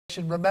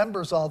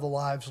Remembers all the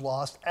lives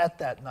lost at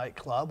that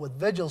nightclub, with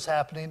vigils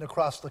happening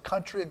across the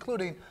country,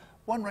 including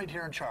one right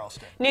here in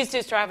Charleston. News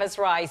 2's Travis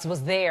Rice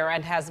was there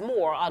and has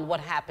more on what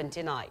happened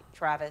tonight.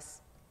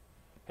 Travis.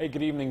 Hey,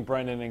 good evening,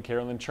 Brendan and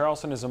Carolyn.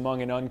 Charleston is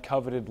among an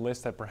uncoveted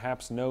list that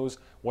perhaps knows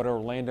what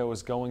Orlando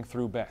is going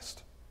through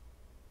best.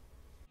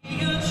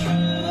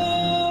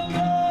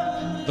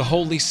 The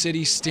holy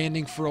city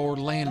standing for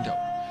Orlando.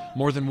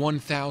 More than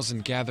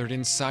 1,000 gathered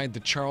inside the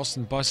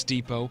Charleston bus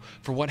depot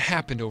for what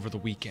happened over the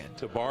weekend.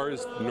 The bar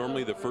is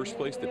normally the first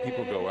place that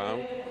people go out,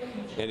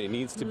 and it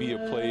needs to be a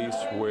place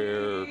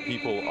where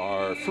people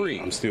are free.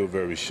 I'm still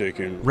very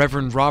shaken.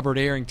 Reverend Robert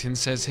Arrington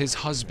says his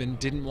husband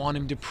didn't want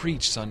him to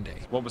preach Sunday.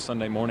 What was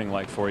Sunday morning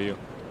like for you?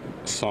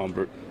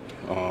 Somber.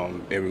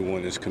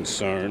 Everyone is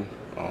concerned,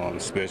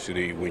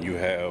 especially when you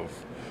have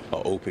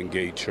an open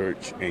gate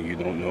church and you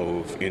don't know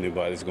if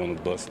anybody's going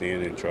to bust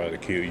in and try to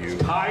kill you.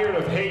 Tired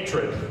of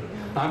hatred.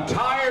 I'm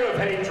tired of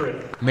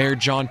hatred. Mayor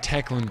John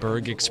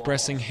Tecklenburg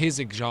expressing his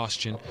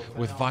exhaustion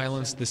with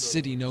violence the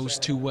city knows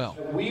too well.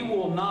 We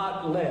will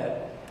not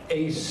let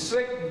a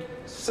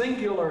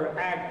singular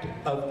act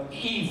of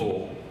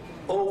evil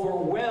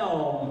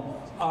overwhelm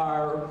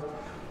our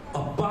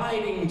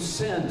abiding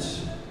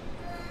sense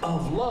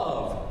of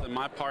love.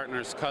 My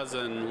partner's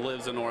cousin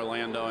lives in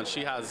Orlando, and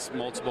she has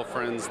multiple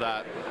friends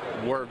that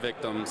were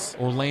victims.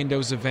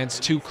 Orlando's event's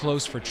too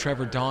close for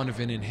Trevor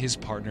Donovan and his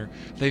partner.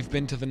 They've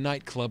been to the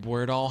nightclub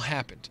where it all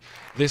happened.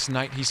 This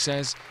night, he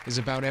says, is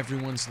about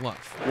everyone's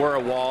love. We're a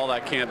wall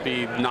that can't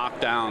be knocked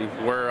down.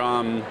 We're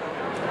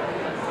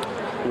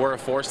a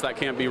force that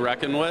can't be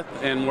reckoned with,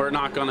 and we're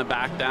not going to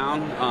back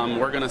down.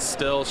 We're going to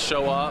still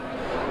show up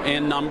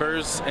in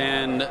numbers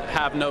and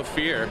have no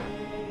fear.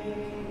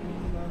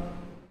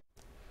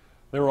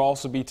 There will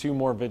also be 2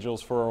 more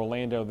vigils for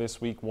Orlando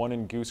this week, one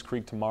in Goose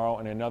Creek tomorrow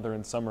and another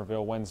in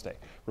Somerville Wednesday.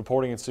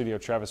 Reporting in studio,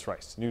 Travis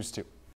Rice, News 2.